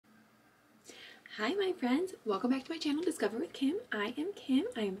Hi my friends, welcome back to my channel Discover with Kim. I am Kim.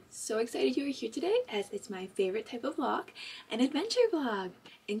 I am so excited you are here today as it's my favorite type of vlog, an adventure vlog.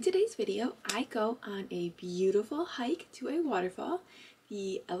 In today's video, I go on a beautiful hike to a waterfall.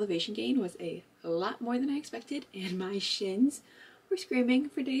 The elevation gain was a lot more than I expected and my shins were screaming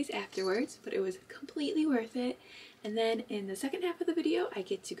for days afterwards, but it was completely worth it. And then in the second half of the video, I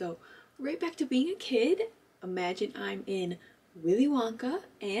get to go right back to being a kid. Imagine I'm in Willy Wonka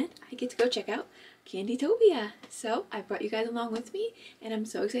and I get to go check out Candytopia. So I brought you guys along with me and I'm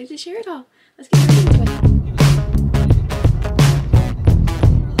so excited to share it all. Let's get right into it.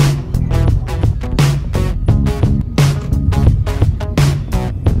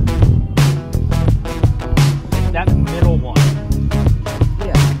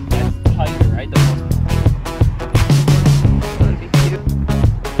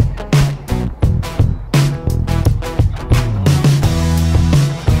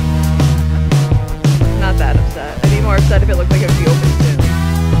 If it looked like it would be open soon.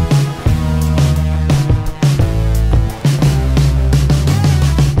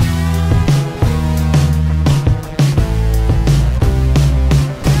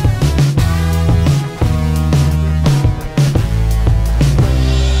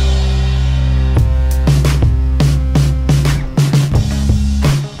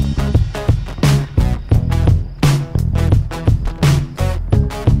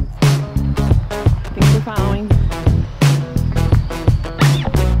 Thanks for following.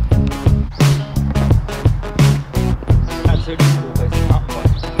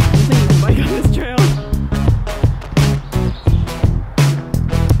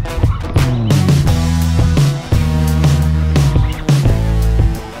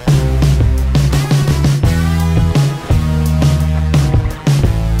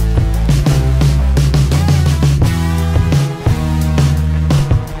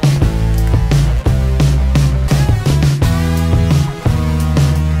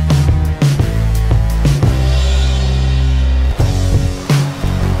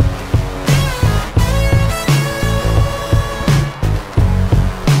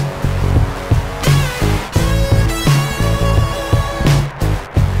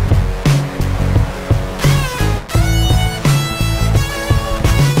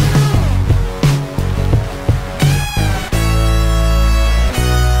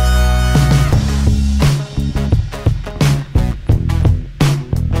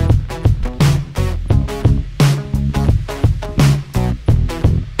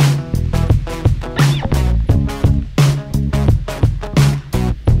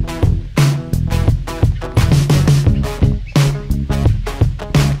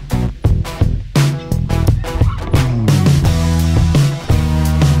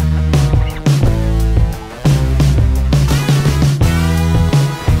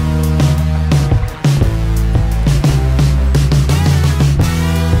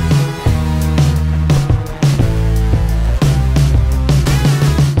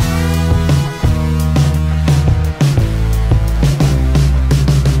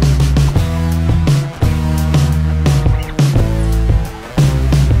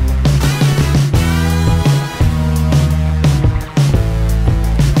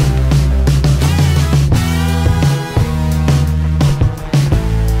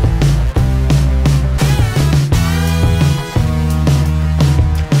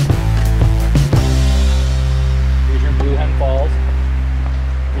 Blue Hen Falls.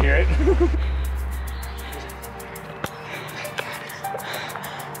 You hear it?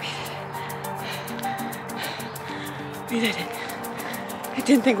 We did it. I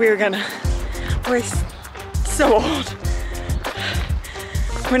didn't think we were gonna. We're so old.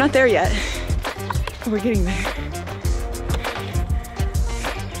 We're not there yet, but we're getting there.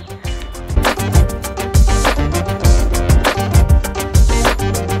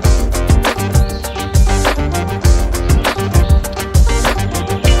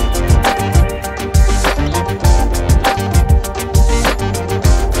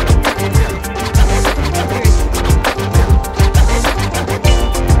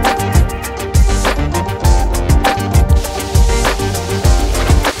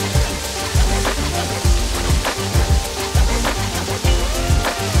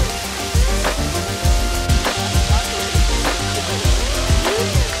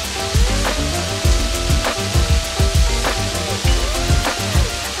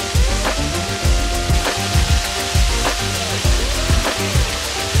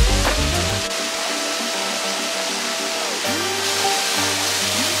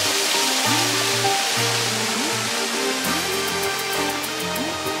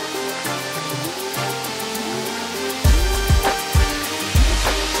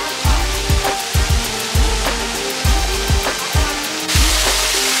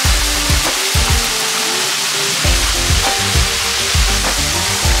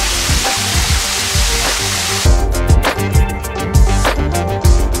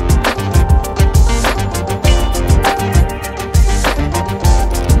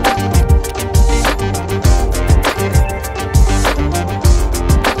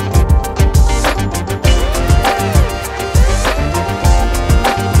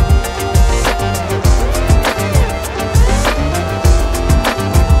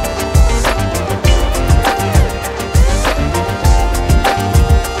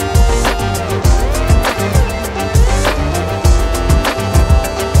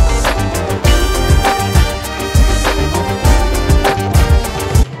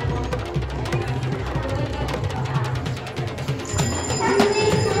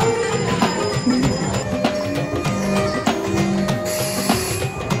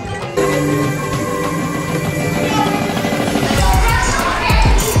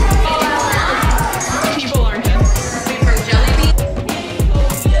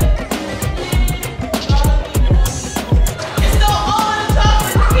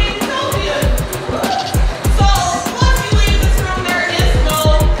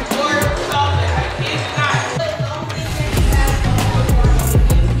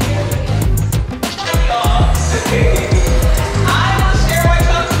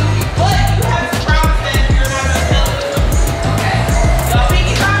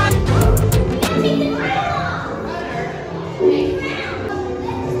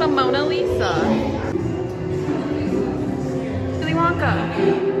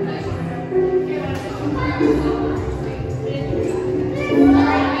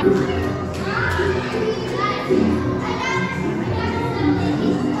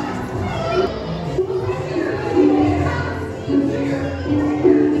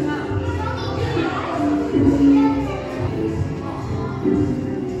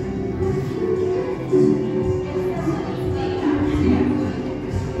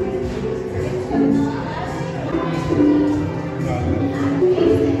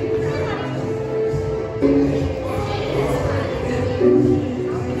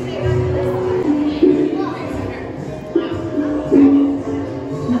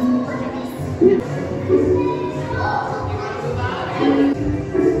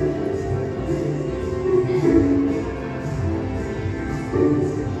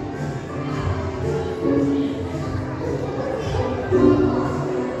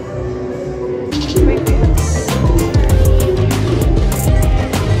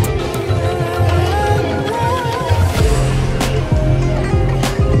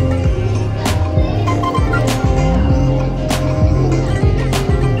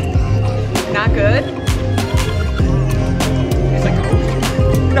 Not good? It's like,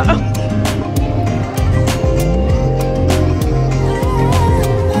 oh. No.